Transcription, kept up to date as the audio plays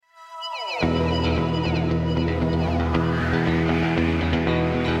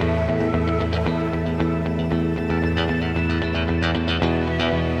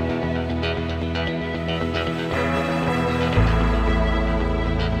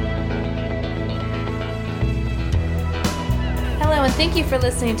Thank you for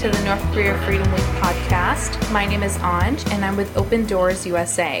listening to the North Korea Freedom Week podcast. My name is Anj, and I'm with Open Doors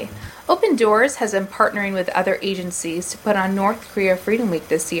USA. Open Doors has been partnering with other agencies to put on North Korea Freedom Week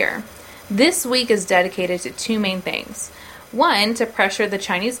this year. This week is dedicated to two main things. One, to pressure the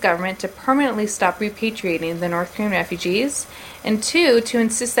Chinese government to permanently stop repatriating the North Korean refugees. And two, to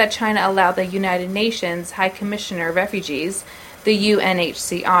insist that China allow the United Nations High Commissioner of Refugees, the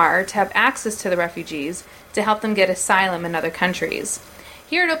UNHCR, to have access to the refugees to help them get asylum in other countries.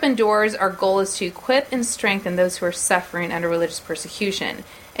 Here at Open Doors, our goal is to equip and strengthen those who are suffering under religious persecution.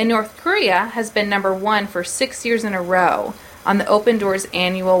 And North Korea has been number one for 6 years in a row on the Open Doors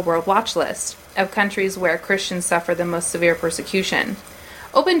annual World Watch List of countries where Christians suffer the most severe persecution.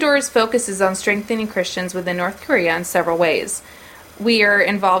 Open Doors focuses on strengthening Christians within North Korea in several ways. We are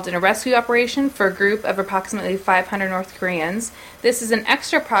involved in a rescue operation for a group of approximately 500 North Koreans. This is an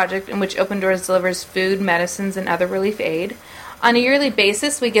extra project in which Open Doors delivers food, medicines, and other relief aid. On a yearly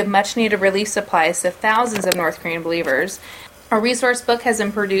basis, we give much-needed relief supplies to thousands of North Korean believers. A resource book has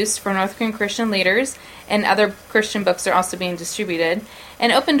been produced for North Korean Christian leaders, and other Christian books are also being distributed.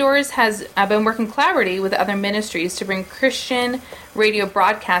 And Open Doors has been working collaboratively with other ministries to bring Christian radio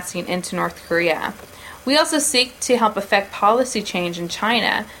broadcasting into North Korea. We also seek to help affect policy change in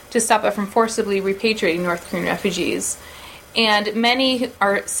China to stop it from forcibly repatriating North Korean refugees. And many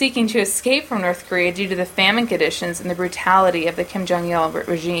are seeking to escape from North Korea due to the famine conditions and the brutality of the Kim Jong-il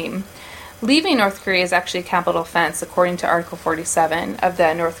regime. Leaving North Korea is actually a capital offense, according to Article 47 of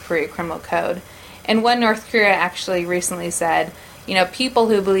the North Korea Criminal Code. And one North Korea actually recently said, people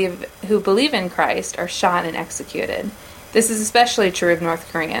who believe in Christ are shot and executed. This is especially true of North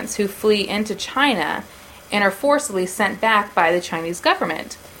Koreans who flee into China and are forcibly sent back by the Chinese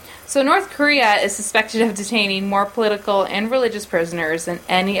government. So North Korea is suspected of detaining more political and religious prisoners than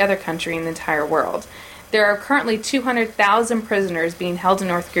any other country in the entire world. There are currently 200,000 prisoners being held in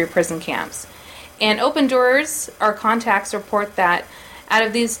North Korea prison camps. And Open Doors, our contacts report that out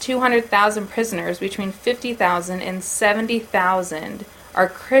of these 200,000 prisoners, between 50,000 and 70,000 are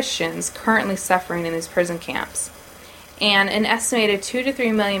Christians currently suffering in these prison camps. And an estimated 2 to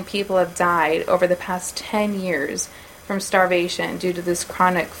 3 million people have died over the past 10 years from starvation due to this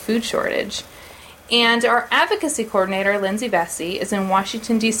chronic food shortage. And our advocacy coordinator, Lindsay Vesey, is in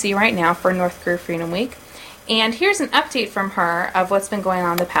Washington, D.C. right now for North Korea Freedom Week. And here's an update from her of what's been going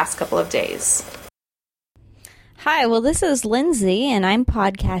on the past couple of days. Hi, well, this is Lindsay, and I'm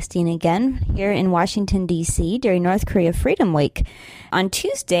podcasting again here in Washington, D.C. during North Korea Freedom Week. On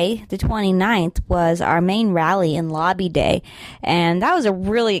Tuesday, the 29th, was our main rally and lobby day, and that was a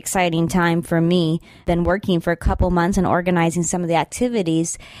really exciting time for me. Been working for a couple months and organizing some of the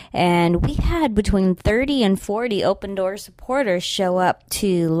activities, and we had between 30 and 40 Open Doors supporters show up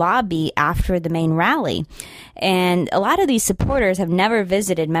to lobby after the main rally. And a lot of these supporters have never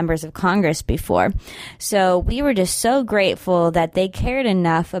visited members of Congress before. So we were just so grateful that they cared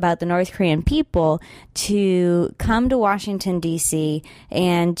enough about the North Korean people to come to Washington, D.C.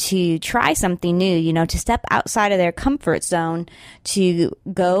 and to try something new, to step outside of their comfort zone, to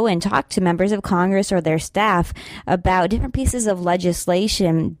go and talk to members of Congress or their staff about different pieces of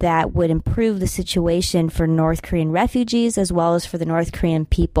legislation that would improve the situation for North Korean refugees as well as for the North Korean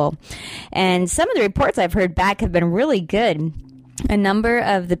people. And some of the reports I've heard back have been really good. A number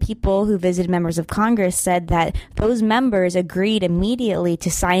of the people who visited members of Congress said that those members agreed immediately to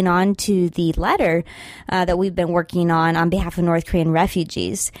sign on to the letter that we've been working on behalf of North Korean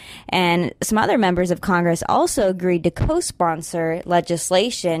refugees. And some other members of Congress also agreed to co-sponsor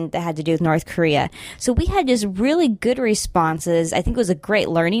legislation that had to do with North Korea. So we had just really good responses. I think it was a great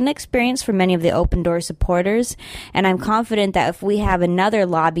learning experience for many of the Open Doors supporters. And I'm confident that if we have another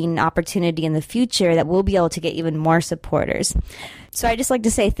lobbying opportunity in the future, that we'll be able to get even more supporters. So I'd just like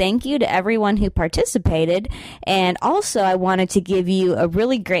to say thank you to everyone who participated. And also I wanted to give you a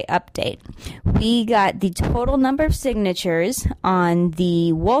really great update. We got the total number of signatures on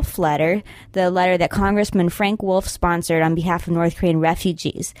the Wolf letter, the letter that Congressman Frank Wolf sponsored on behalf of North Korean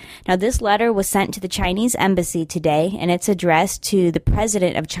refugees. Now, this letter was sent to the Chinese embassy today, and it's addressed to the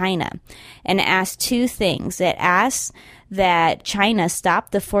president of China. And it asks two things. It asks that China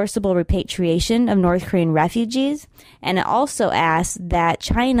stop the forcible repatriation of North Korean refugees, and it also asks that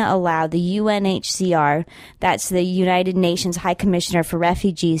China allow the UNHCR, that's the United Nations High Commissioner for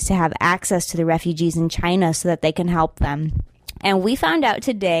Refugees, to have access to the refugees in China so that they can help them. And we found out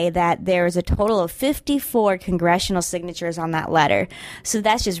today that there is a total of 54 congressional signatures on that letter. So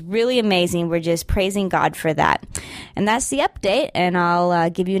that's just really amazing. We're just praising God for that. And that's the update, and I'll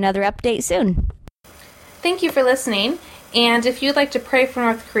give you another update soon. Thank you for listening. And if you'd like to pray for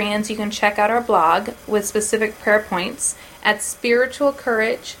North Koreans, you can check out our blog with specific prayer points at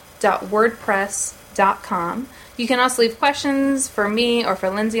spiritualcourage.wordpress.com. You can also leave questions for me or for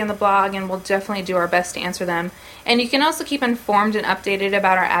Lindsay on the blog, and we'll definitely do our best to answer them. And you can also keep informed and updated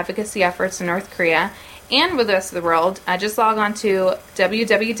about our advocacy efforts in North Korea and with the rest of the world. Just log on to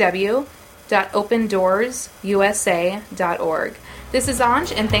www.opendoorsUSA.org. This is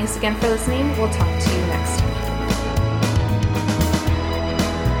Anj, and thanks again for listening. We'll talk to you